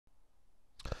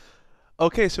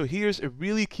Okay, so here's a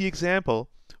really key example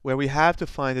where we have to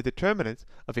find the determinant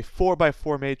of a 4 by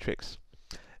 4 matrix.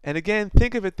 And again,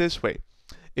 think of it this way.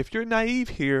 If you're naive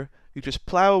here, you just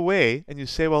plow away and you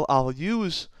say, well, I'll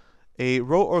use a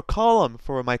row or column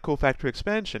for my cofactor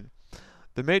expansion.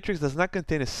 The matrix does not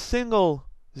contain a single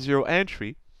zero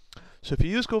entry. So if you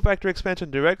use cofactor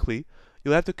expansion directly,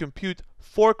 you'll have to compute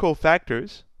 4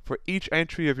 cofactors for each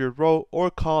entry of your row or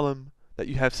column that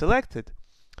you have selected.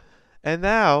 And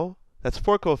now, that's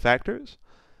 4 cofactors.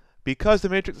 Because the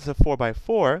matrix is a 4 by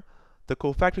 4, the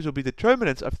cofactors will be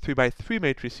determinants of 3 by 3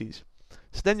 matrices.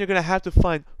 So then you're going to have to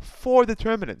find 4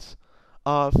 determinants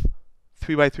of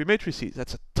 3 by 3 matrices.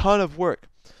 That's a ton of work.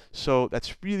 So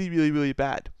that's really, really, really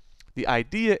bad. The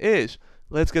idea is,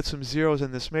 let's get some zeros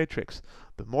in this matrix.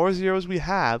 The more zeros we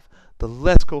have, the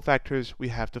less cofactors we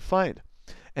have to find.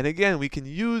 And again, we can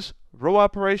use row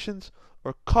operations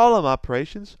or column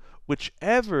operations,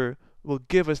 whichever will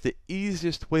give us the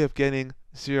easiest way of getting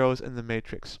zeros in the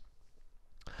matrix.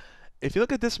 If you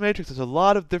look at this matrix, there's a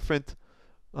lot of different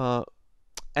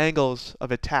angles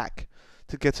of attack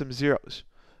to get some zeros.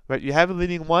 Right? You have a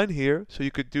leading 1 here, so you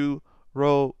could do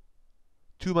row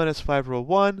 2 minus 5, row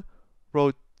 1,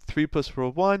 row 3 plus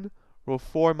row 1, row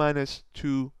 4 minus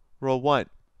 2, row 1.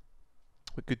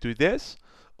 We could do this,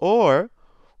 or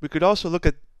we could also look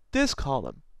at this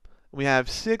column. We have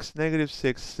 6, negative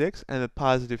 6, 6, and a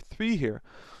positive 3 here.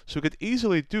 So we could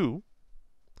easily do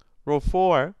row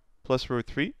 4 plus row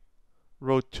 3,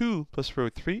 row 2 plus row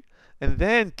 3, and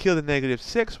then kill the negative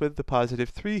 6 with the positive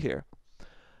 3 here.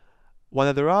 One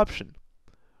other option.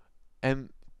 And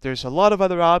there's a lot of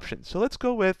other options. So let's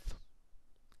go with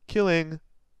killing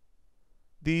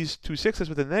these 2 6s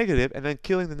with a negative, and then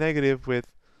killing the negative with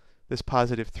this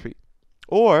positive 3.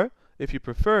 Or, if you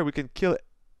prefer, we can kill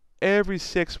every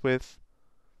 6 with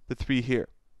the 3 here.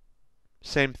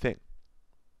 Same thing.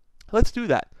 Let's do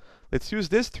that. Let's use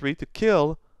this 3 to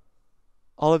kill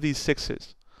all of these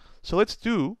 6s. So let's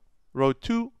do row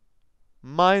 2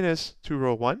 minus 2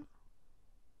 row 1.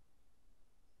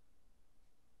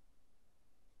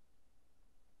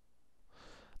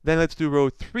 Then let's do row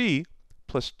 3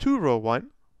 plus 2 row 1.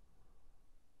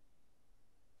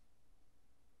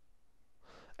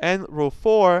 And row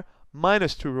 4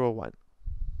 minus 2 row 1.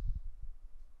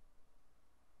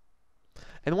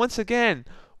 And once again,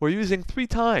 we're using 3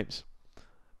 times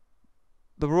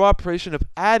the row operation of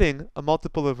adding a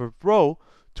multiple of a row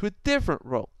to a different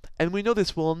row. And we know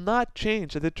this will not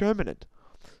change the determinant.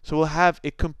 So we'll have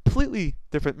a completely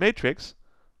different matrix,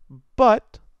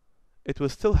 but it will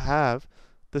still have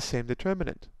the same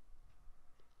determinant.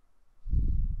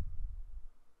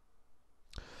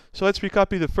 So let's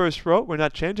recopy the first row. We're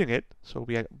not changing it. So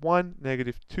we had 1,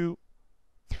 negative 2,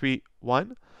 3,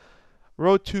 1.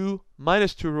 Row 2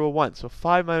 minus 2 row 1. So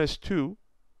 5 minus 2,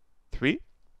 3.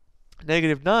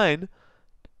 Negative 9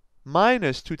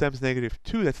 minus 2 times negative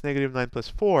 2. That's negative 9 plus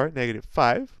 4, negative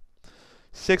 5.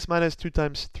 6 minus 2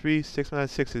 times 3. 6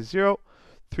 minus 6 is 0.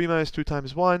 3 minus 2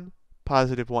 times 1,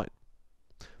 positive 1.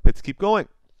 Let's keep going.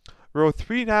 Row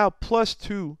 3 now plus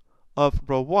 2 of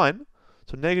row 1.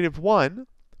 So negative 1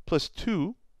 plus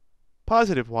 2,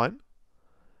 positive 1.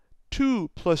 2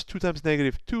 plus 2 times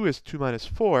negative 2 is 2 minus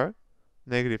 4,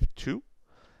 negative 2.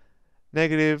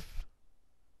 Negative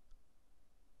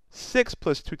 6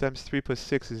 plus 2 times 3 plus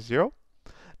 6 is 0.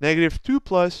 Negative 2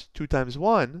 plus 2 times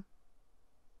 1,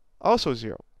 also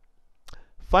 0.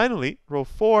 Finally, row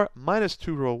 4 minus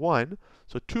 2 row 1.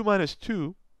 So 2 minus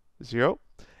 2, 0.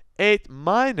 8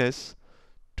 minus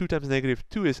 2 times negative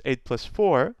 2 is 8 plus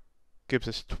 4, gives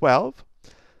us 12.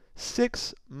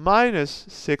 6 minus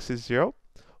 6 is 0.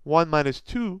 1 minus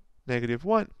 2, negative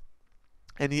 1.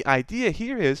 And the idea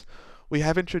here is we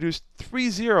have introduced 3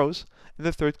 zeros in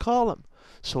the third column.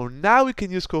 So now we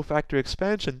can use cofactor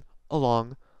expansion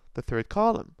along the third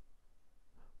column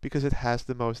because it has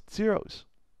the most zeros.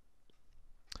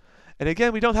 And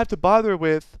again, we don't have to bother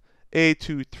with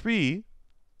A23,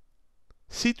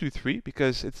 C23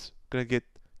 because it's going to get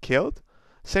killed.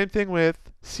 Same thing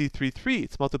with C33.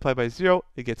 It's multiplied by 0,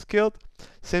 it gets killed.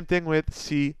 Same thing with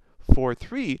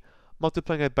C43.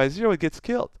 Multiplying it by 0, it gets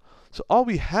killed. So all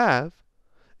we have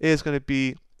is going to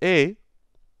be A13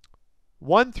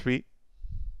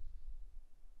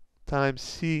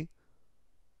 times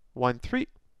C13.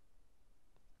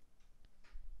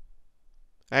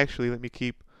 Actually, let me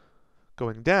keep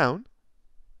going down.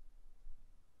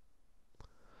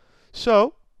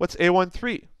 So, what's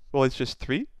A13? Well, it's just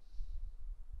 3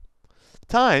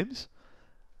 times,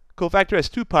 cofactor has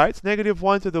 2 parts, negative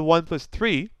 1 to the 1 plus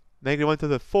 3, negative 1 to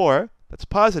the 4, that's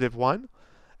positive 1.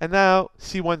 And now,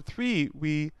 C13,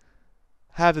 we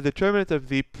have the determinant of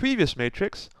the previous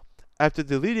matrix after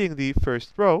deleting the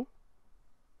first row,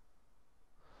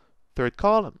 third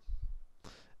column.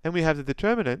 And we have the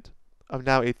determinant of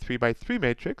now a 3 by 3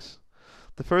 matrix.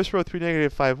 The first row 3,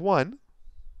 negative 5, 1.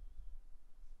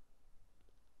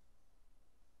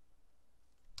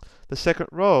 The second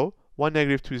row 1,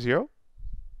 negative 2, 0.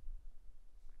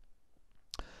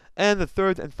 And the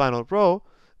third and final row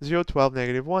 0, 12,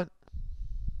 negative 1.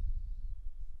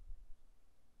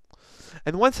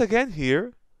 And once again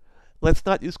here, let's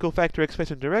not use cofactor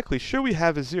expansion directly. Sure, we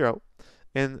have a 0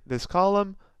 in this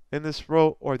column, in this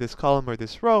row, or this column, or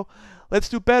this row. Let's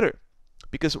do better,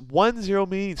 because 1, 0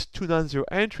 means 2 non-zero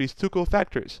entries, 2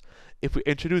 cofactors. If we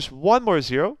introduce one more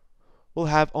 0, we'll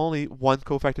have only one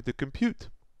cofactor to compute.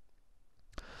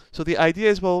 So the idea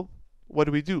is, well, what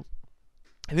do we do?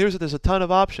 And there's a ton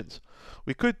of options.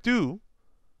 We could do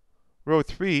row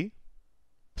 3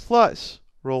 plus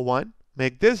row 1,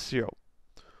 make this 0.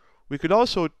 We could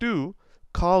also do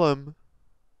column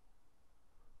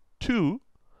 2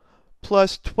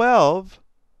 plus 12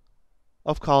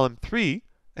 of column 3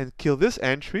 and kill this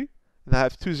entry, and I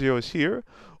have 2 zeros here.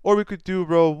 Or we could do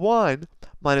row 1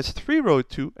 minus 3 row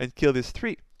 2 and kill this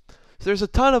 3. So there's a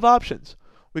ton of options.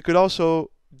 We could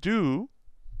also do,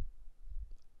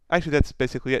 actually that's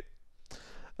basically it.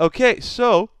 Okay,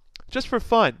 so just for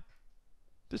fun,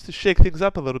 just to shake things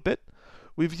up a little bit,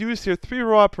 we've used here 3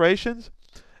 row operations.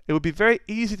 It would be very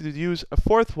easy to use a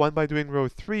fourth one by doing row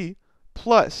 3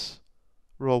 plus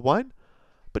row 1.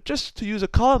 But just to use a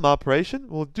column operation,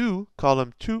 we'll do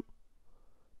column 2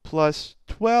 plus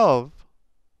 12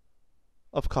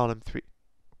 of column 3.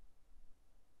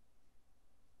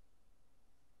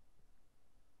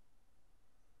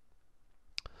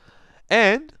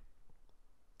 And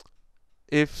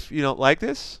if you don't like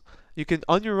this, you can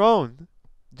on your own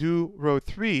do row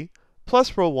 3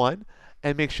 plus row 1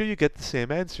 and make sure you get the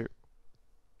same answer.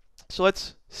 So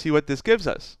let's see what this gives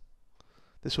us.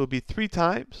 This will be 3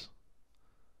 times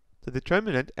the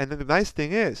determinant, and then the nice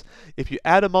thing is, if you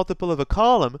add a multiple of a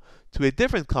column to a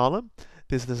different column,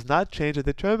 this does not change the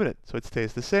determinant, so it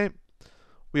stays the same.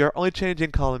 We are only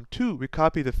changing column 2. We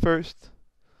copy the first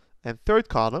and third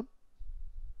column.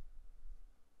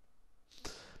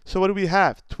 So what do we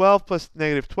have? 12 plus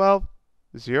negative 12,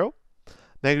 0.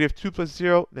 Negative 2 plus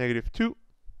 0, negative 2.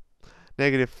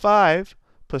 Negative 5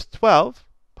 plus 12,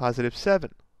 positive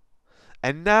 7.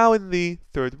 And now in the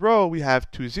third row, we have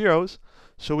 2 zeros,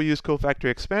 so we use cofactor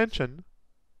expansion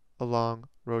along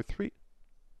row 3.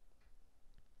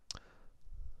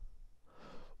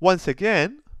 Once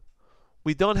again,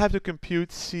 we don't have to compute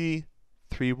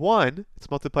C31.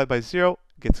 It's multiplied by 0,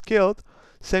 gets killed.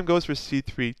 Same goes for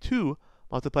C32.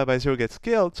 Multiplied by 0 gets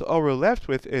killed. So all we're left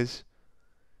with is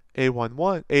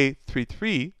A11,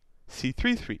 A33,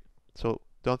 C33. So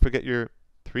don't forget your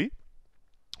 3.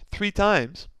 3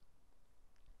 times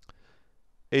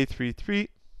A33,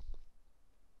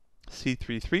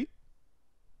 C33.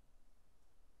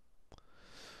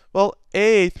 Well,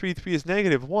 A33 is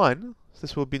negative 1. So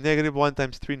this will be negative 1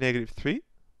 times 3, negative 3.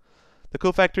 The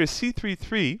cofactor is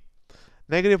C33,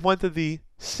 negative 1 to the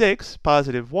 6,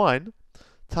 positive 1,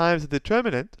 times the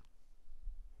determinant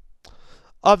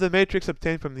of the matrix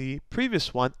obtained from the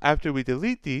previous one after we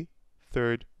delete the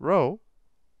third row,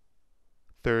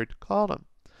 third column.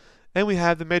 And we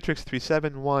have the matrix 3,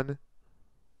 7, 1,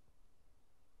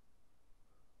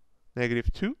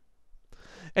 negative 2.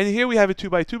 And here we have a 2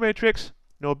 by 2 matrix,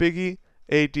 no biggie,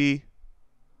 AD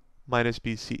minus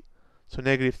BC. So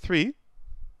negative 3,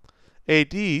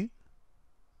 AD,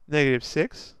 negative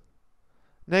 6,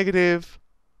 negative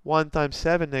 1 times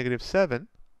 7, negative 7.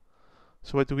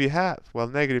 So what do we have? Well,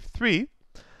 negative 3,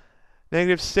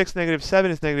 negative 6, negative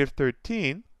 7 is negative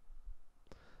 13.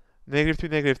 Negative 3,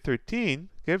 negative 13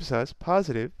 gives us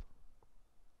positive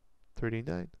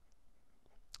 39.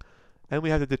 And we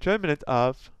have the determinant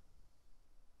of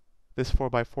this 4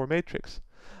 by 4 matrix.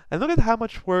 And look at how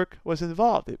much work was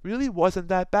involved. It really wasn't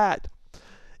that bad.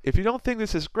 If you don't think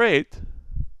this is great,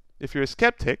 if you're a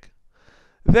skeptic,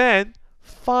 then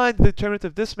find the determinant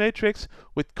of this matrix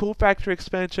with cofactor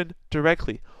expansion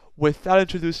directly, without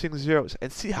introducing zeros,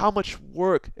 and see how much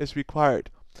work is required.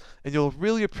 And you'll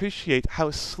really appreciate how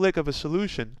slick of a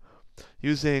solution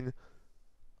using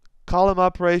column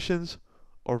operations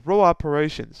or row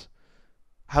operations,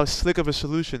 how slick of a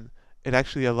solution it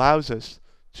actually allows us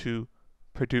to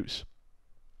produce.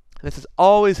 And this is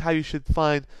always how you should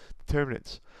find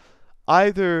determinants.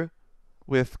 Either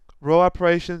with row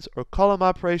operations or column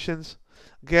operations,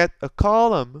 get a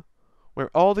column where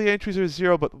all the entries are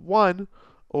 0 but 1,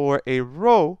 or a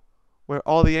row where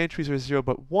all the entries are 0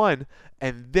 but 1,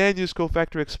 and then use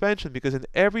cofactor expansion, because in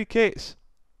every case,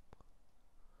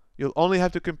 you'll only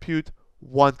have to compute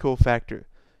one cofactor.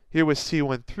 Here was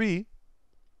C13,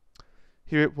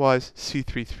 here it was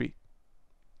C33.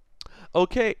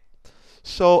 Okay,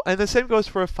 so, and the same goes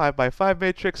for a 5 by 5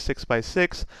 matrix, 6 by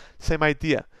 6, same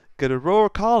idea. Get a row or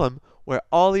column where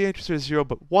all the entries are 0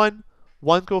 but 1,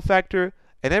 one cofactor,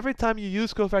 and every time you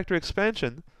use cofactor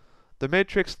expansion, the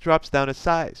matrix drops down a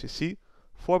size. You see,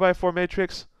 4 by 4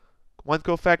 matrix, one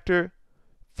cofactor,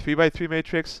 3 by 3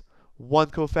 matrix, one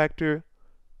cofactor,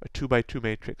 a 2 by 2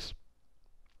 matrix.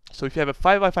 So if you have a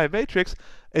 5 by 5 matrix,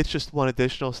 it's just one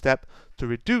additional step to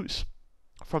reduce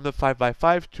from the 5 by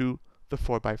 5 to the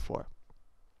 4 by 4.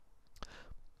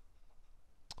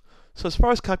 So as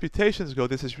far as computations go,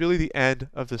 this is really the end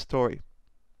of the story.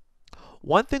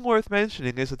 One thing worth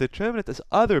mentioning is that the determinant has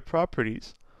other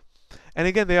properties. And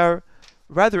again, they are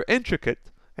rather intricate,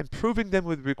 and proving them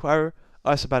would require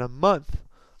us about a month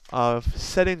of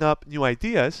setting up new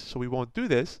ideas, so we won't do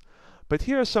this. But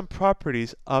here are some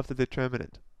properties of the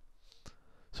determinant.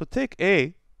 So take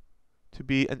A to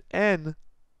be an n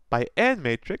by n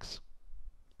matrix.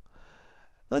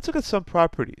 Let's look at some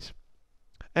properties.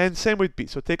 And same with B.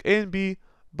 So take A and B,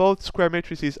 both square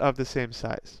matrices of the same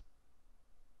size.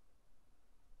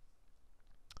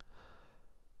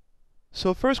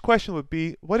 So first question would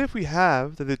be, what if we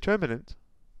have the determinant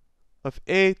of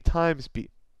A times B?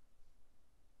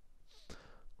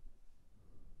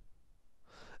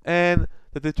 And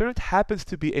the determinant happens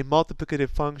to be a multiplicative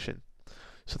function.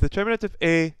 So the determinant of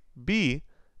A, B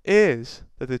is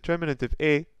the determinant of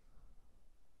A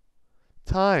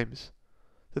times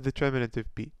the determinant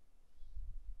of B.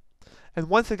 And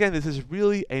once again, this is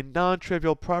really a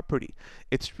non-trivial property.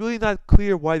 It's really not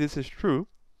clear why this is true,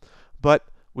 but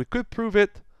we could prove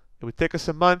it. It would take us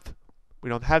a month. We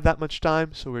don't have that much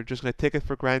time, so we're just going to take it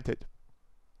for granted.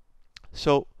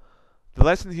 So the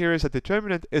lesson here is that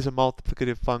determinant is a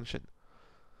multiplicative function.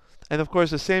 And of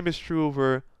course, the same is true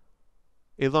over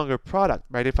a longer product,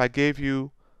 right? If I gave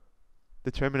you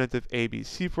determinant of A, B,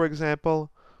 C, for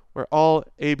example, where all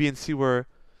A, B, and C were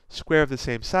square of the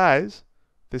same size,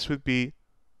 this would be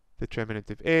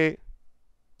determinant of A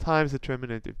times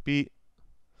determinant of B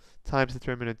times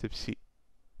determinant of C.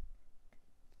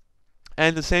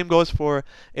 And the same goes for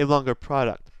a longer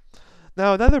product.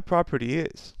 Now another property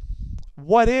is,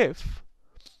 what if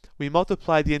we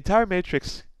multiply the entire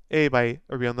matrix A by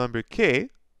a real number k,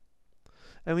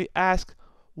 and we ask,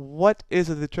 what is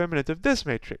the determinant of this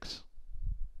matrix?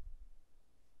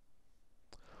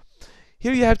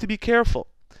 Here you have to be careful.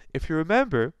 If you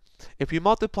remember, if you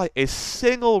multiply a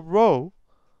single row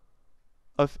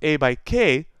of A by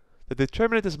k, the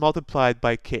determinant is multiplied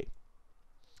by k.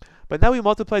 But now we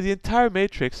multiply the entire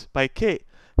matrix by k.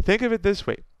 Think of it this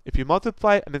way. If you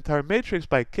multiply an entire matrix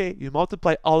by k, you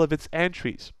multiply all of its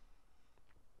entries.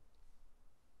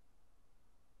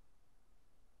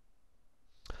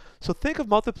 So think of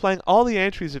multiplying all the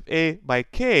entries of A by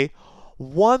k,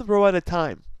 one row at a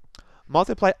time.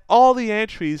 Multiply all the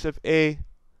entries of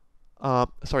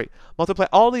multiply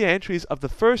all the entries of the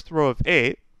first row of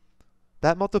A.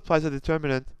 That multiplies the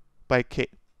determinant by k.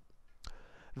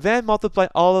 Then multiply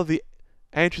all of the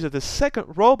entries of the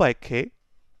second row by k.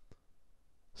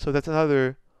 So that's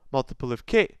another multiple of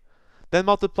k. Then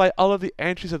multiply all of the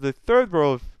entries of the third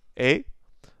row of A,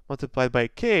 multiplied by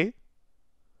k.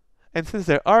 And since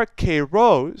there are k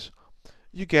rows,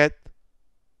 you get,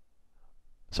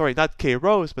 sorry, not k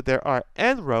rows, but there are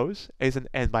n rows. A is an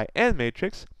n by n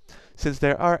matrix. Since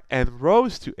there are n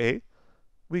rows to A,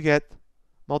 we get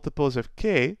multiples of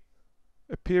k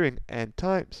appearing n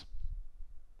times.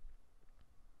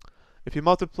 If you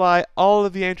multiply all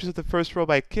of the entries of the first row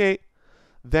by k,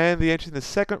 then the entries in the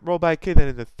second row by k, then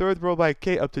in the third row by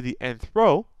k up to the nth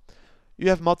row, you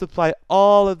have multiplied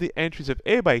all of the entries of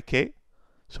A by k.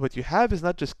 So what you have is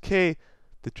not just k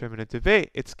determinant of A,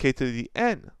 it's k to the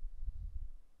n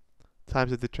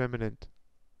times the determinant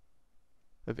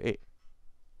of A.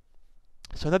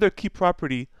 So another key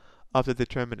property of the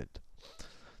determinant.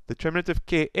 Determinant of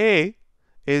ka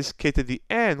is k to the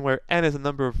n, where n is the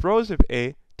number of rows of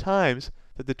A times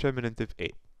the determinant of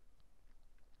A.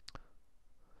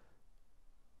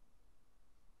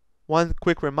 One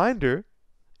quick reminder,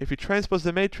 if you transpose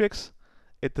the matrix,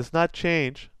 it does not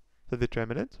change the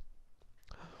determinant.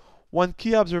 One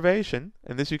key observation,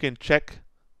 and this you can check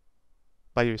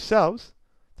by yourselves,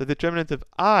 the determinant of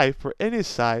I for any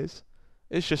size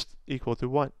is just equal to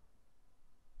 1.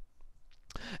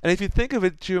 And if you think of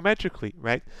it geometrically,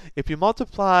 right, if you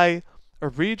multiply a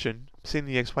region, say in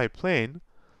the xy plane,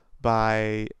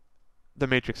 by the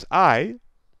matrix I,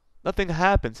 nothing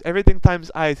happens. Everything times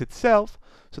I is itself,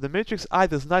 so the matrix I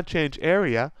does not change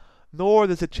area, nor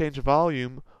does it change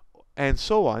volume and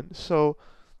so on. So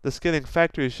the scaling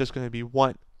factor is just going to be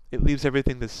 1. It leaves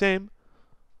everything the same,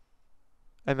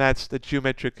 and that's the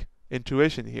geometric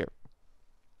intuition here.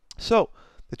 So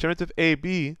determinative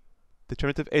AB,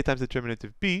 determinative A times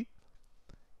determinative B,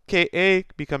 KA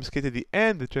becomes K to the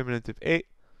n determinative A.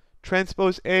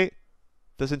 Transpose A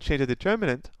doesn't change the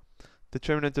determinant.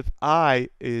 Determinant of I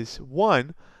is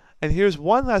 1. And here's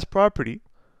one last property,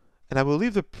 and I will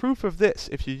leave the proof of this.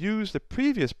 If you use the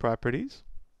previous properties,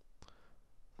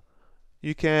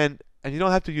 you can, and you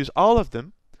don't have to use all of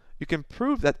them, you can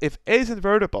prove that if A is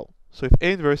invertible, so if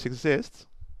A inverse exists,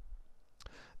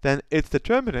 then its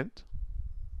determinant,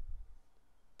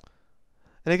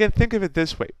 and again, think of it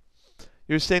this way.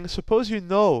 You're saying, suppose you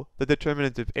know the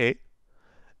determinant of A,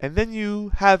 and then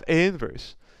you have A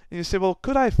inverse. And you say, well,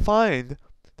 could I find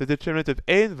the determinant of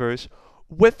A inverse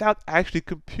without actually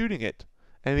computing it?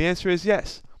 And the answer is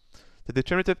yes. The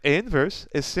determinant of A inverse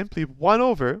is simply 1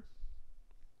 over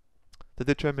the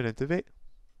determinant of A.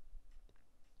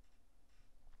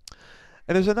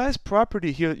 And there's a nice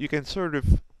property here that you can sort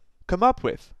of come up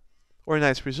with, or a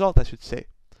nice result, I should say.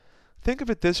 Think of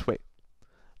it this way.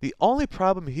 The only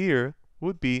problem here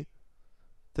would be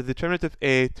the determinant of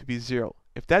A to be 0.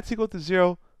 If that's equal to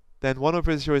 0, then 1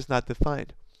 over 0 is not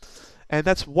defined. And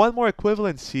that's one more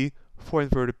equivalency for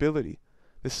invertibility.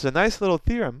 This is a nice little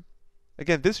theorem.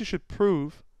 Again, this you should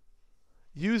prove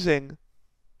using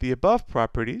the above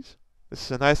properties. This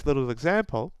is a nice little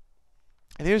example.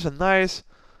 And here's a nice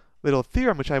little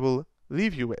theorem which I will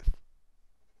leave you with.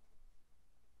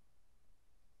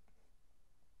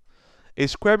 A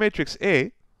square matrix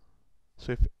A,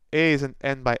 so if A is an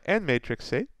n by n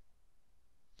matrix A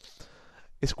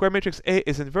square matrix A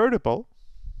is invertible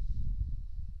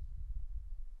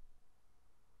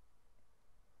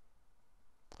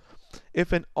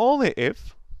if and only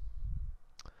if,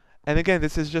 and again,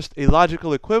 this is just a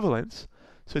logical equivalence,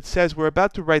 so it says we're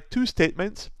about to write two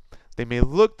statements. They may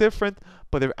look different,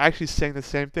 but they're actually saying the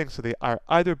same thing, so they are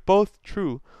either both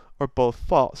true or both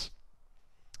false.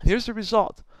 Here's the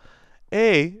result.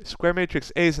 A, square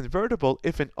matrix A is invertible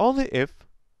if and only if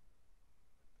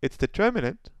its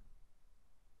determinant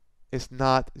is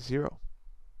not 0.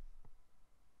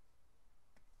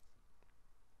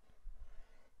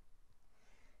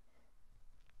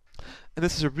 And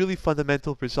this is a really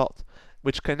fundamental result,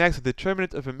 which connects the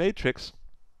determinant of a matrix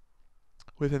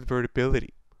with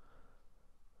invertibility.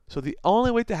 So the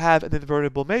only way to have an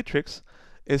invertible matrix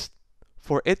is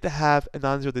for it to have a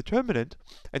non-zero determinant,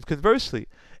 and conversely,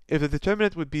 if the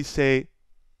determinant would be, say,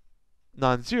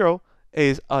 non-zero, A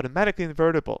is automatically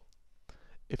invertible.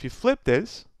 If you flip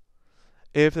this,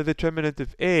 if the determinant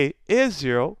of A is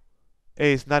 0,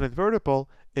 A is not invertible,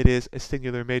 it is a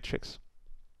singular matrix.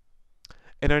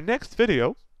 In our next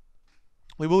video,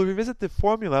 we will revisit the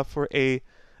formula for the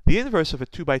inverse of a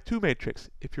 2 by 2 matrix.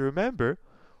 If you remember,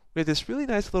 we had this really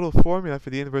nice little formula for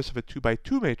the inverse of a 2 by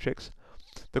 2 matrix.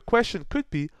 The question could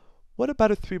be, what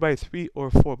about a 3 by 3 or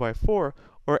 4 by 4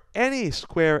 or any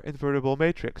square invertible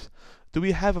matrix? Do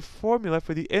we have a formula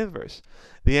for the inverse?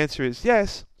 The answer is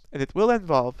yes, and it will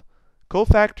involve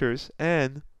cofactors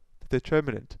and the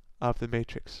determinant of the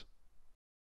matrix.